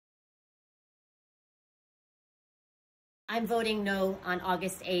I'm voting no on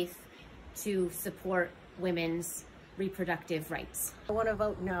August 8th to support women's reproductive rights. I want to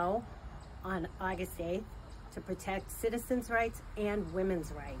vote no on August 8th to protect citizens' rights and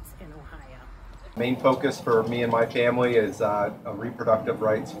women's rights in Ohio. Main focus for me and my family is reproductive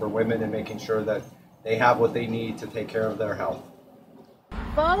rights for women and making sure that they have what they need to take care of their health.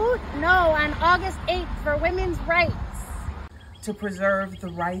 Vote no on August 8th for women's rights. To preserve the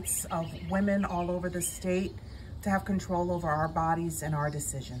rights of women all over the state to have control over our bodies and our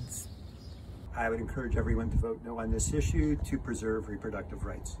decisions. I would encourage everyone to vote no on this issue to preserve reproductive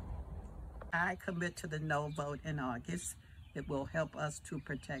rights. I commit to the no vote in August. It will help us to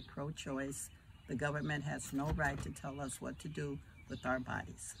protect pro-choice. The government has no right to tell us what to do with our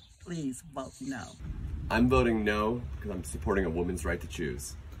bodies. Please vote no. I'm voting no because I'm supporting a woman's right to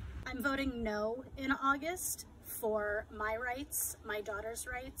choose. I'm voting no in August for my rights, my daughter's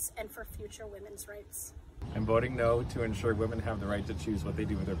rights, and for future women's rights. I'm voting no to ensure women have the right to choose what they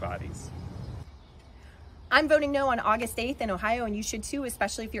do with their bodies. I'm voting no on August 8th in Ohio, and you should too,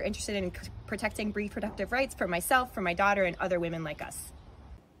 especially if you're interested in protecting reproductive rights for myself, for my daughter, and other women like us.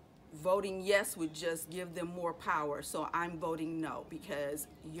 Voting yes would just give them more power, so I'm voting no because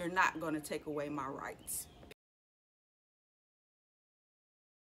you're not going to take away my rights.